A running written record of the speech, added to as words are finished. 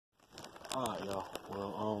Alright, y'all.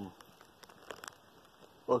 Well,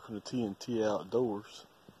 welcome to TNT Outdoors.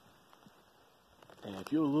 And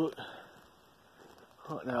if you'll look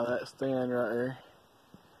right now, that stand right there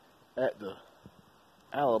at the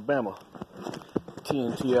Alabama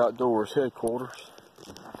TNT Outdoors headquarters,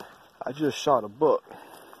 I just shot a buck,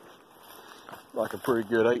 like a pretty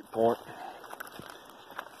good 8-point.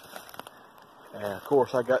 And of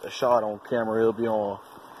course, I got the shot on camera. It'll be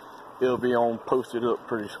on posted up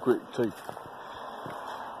pretty quick too.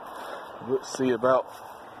 Let's see about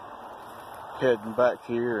heading back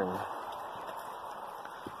here and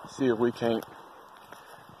see if we can't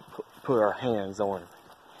put our hands on him.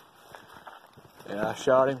 And I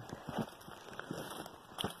shot him,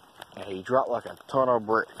 and he dropped like a ton of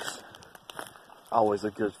bricks. Always a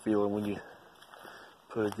good feeling when you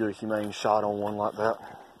put a good humane shot on one like that.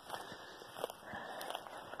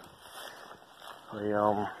 We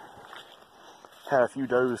had a few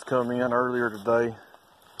does come in earlier today.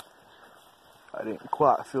 I didn't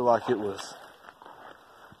quite feel like it was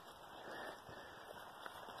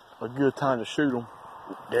a good time to shoot him.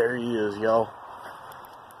 There he is, y'all.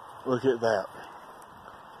 Look at that.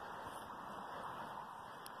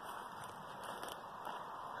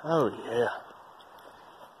 Oh yeah.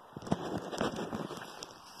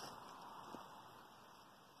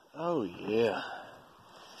 Oh yeah.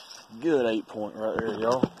 Good 8-point right there,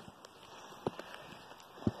 y'all.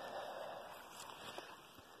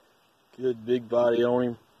 Good big body on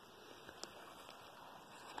him.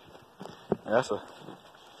 That's a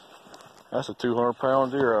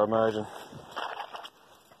 200-pound deer, I imagine.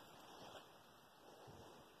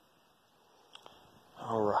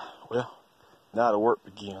 Alright, well, now the work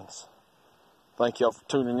begins. Thank y'all for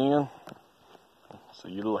tuning in.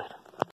 See you later.